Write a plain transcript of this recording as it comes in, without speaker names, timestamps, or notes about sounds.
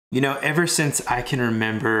You know, ever since I can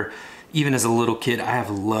remember, even as a little kid, I have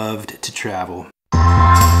loved to travel.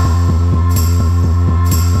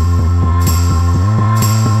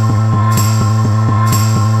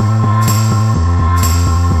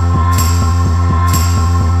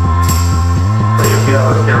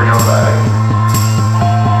 Let's carry on back.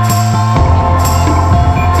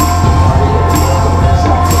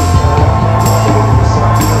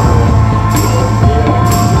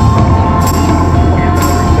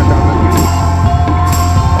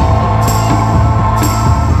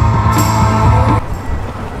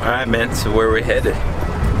 Alright man, so where are we headed?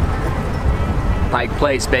 Pike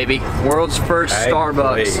Place, baby. World's first Pike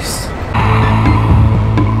Starbucks. Place.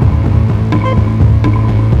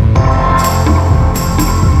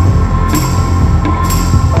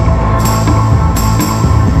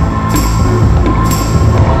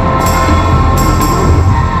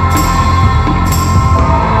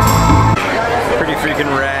 Pretty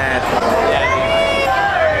freaking rad.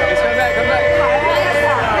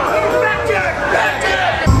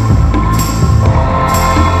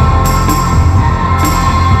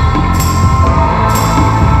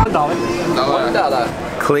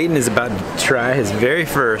 Clayton is about to try his very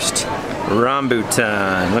first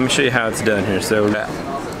Rambutan. Let me show you how it's done here. So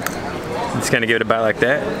just kind of give it a bite like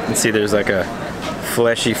that. And see there's like a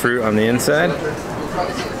fleshy fruit on the inside.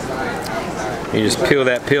 You just peel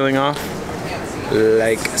that peeling off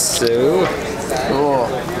like so. Cool.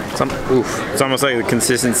 It's almost like the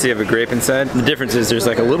consistency of a grape inside. The difference is there's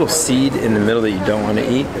like a little seed in the middle that you don't want to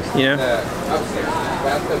eat, you know?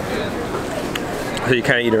 So you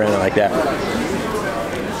kind of eat around it like that.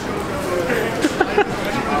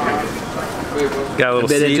 Got a little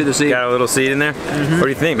seed. Got a little seed in there. Mm-hmm. What do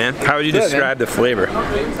you think, man? How would you describe the flavor?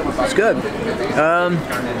 It's good. Kind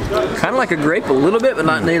of like a grape a little bit, but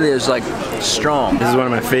not nearly as like strong. This is one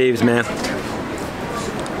of my faves, man.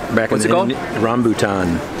 What's it called?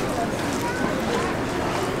 Rambutan.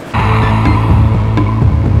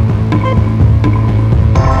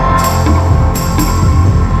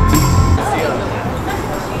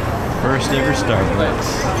 First ever Starbucks.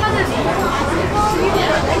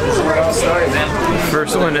 This is where it all started, man.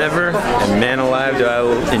 First one ever, and man alive do I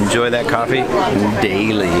enjoy that coffee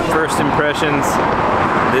daily. First impressions,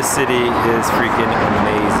 this city is freaking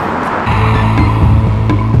amazing.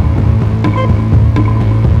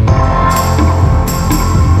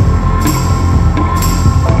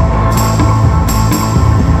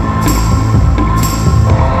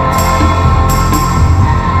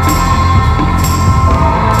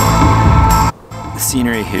 The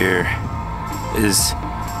scenery here is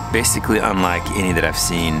basically unlike any that I've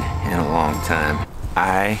seen in a long time.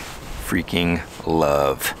 I freaking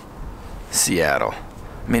love Seattle.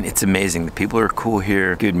 I mean, it's amazing. The people are cool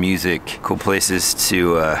here, good music, cool places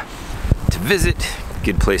to visit,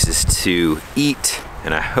 good places to eat,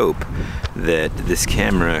 and I hope that this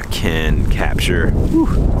camera can capture, it's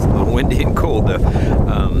a little windy and cold though,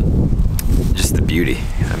 just the beauty.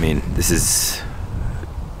 I mean, it's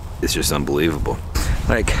just unbelievable.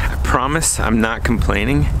 Like, I promise I'm not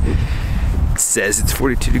complaining. It says it's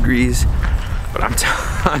 42 degrees, but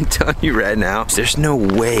I'm telling you right now, there's no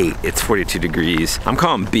way it's 42 degrees. I'm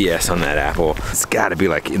calling BS on that apple. It's gotta be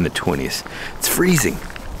like in the 20s. It's freezing.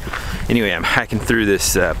 Anyway, I'm hiking through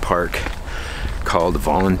this park called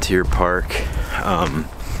Volunteer Park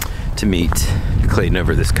to meet Clayton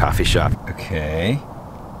over at this coffee shop. Okay.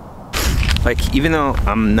 Like, even though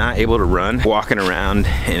I'm not able to run, walking around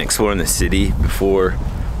and exploring the city before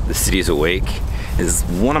the city is awake is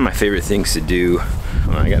one of my favorite things to do.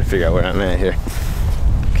 Oh, I gotta figure out where I'm at here.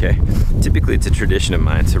 Okay, typically it's a tradition of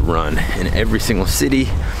mine to run. In every single city,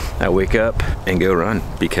 I wake up and go run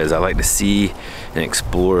because I like to see and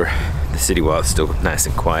explore the city while it's still nice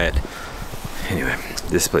and quiet. Anyway,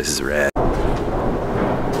 this place is rad.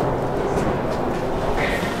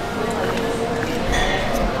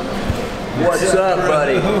 What's up,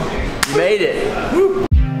 buddy? You made it. Woo.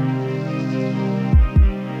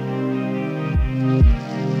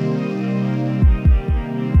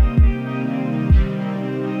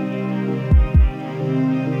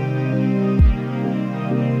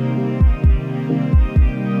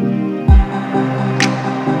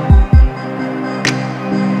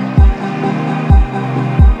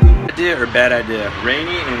 Idea or bad idea?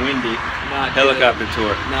 Rainy and windy. Not helicopter good.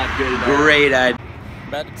 tour. Not good at all. Great idea.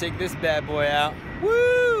 About to take this bad boy out.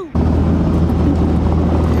 Woo!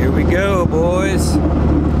 Here we go, boys.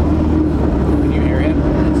 Can you hear him?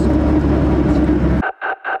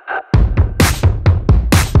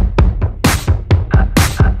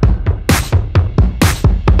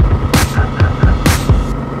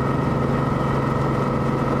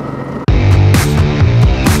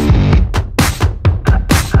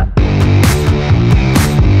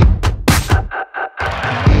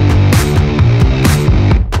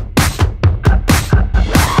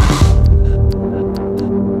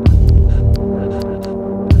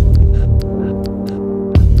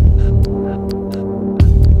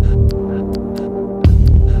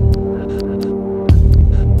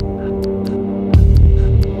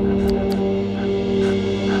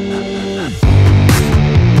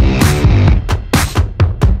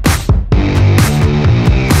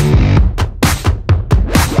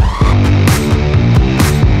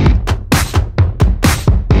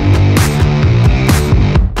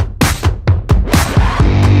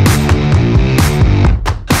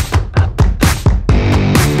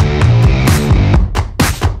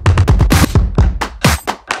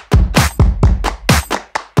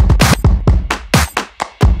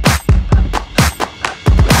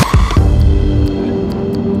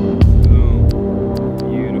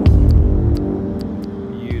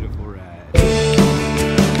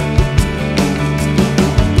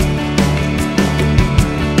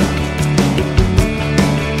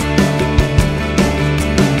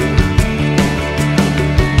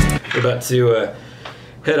 We're about to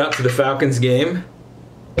head out to the Falcons game.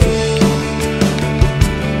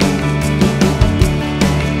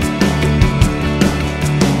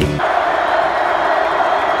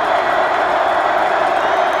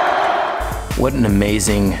 What an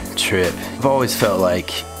amazing trip. I've always felt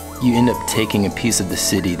like you end up taking a piece of the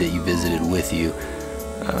city that you visited with you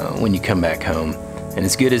when you come back home. And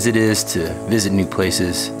as good as it is to visit new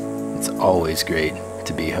places, it's always great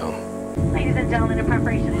to be home. Ladies and gentlemen, in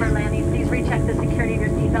preparation for landing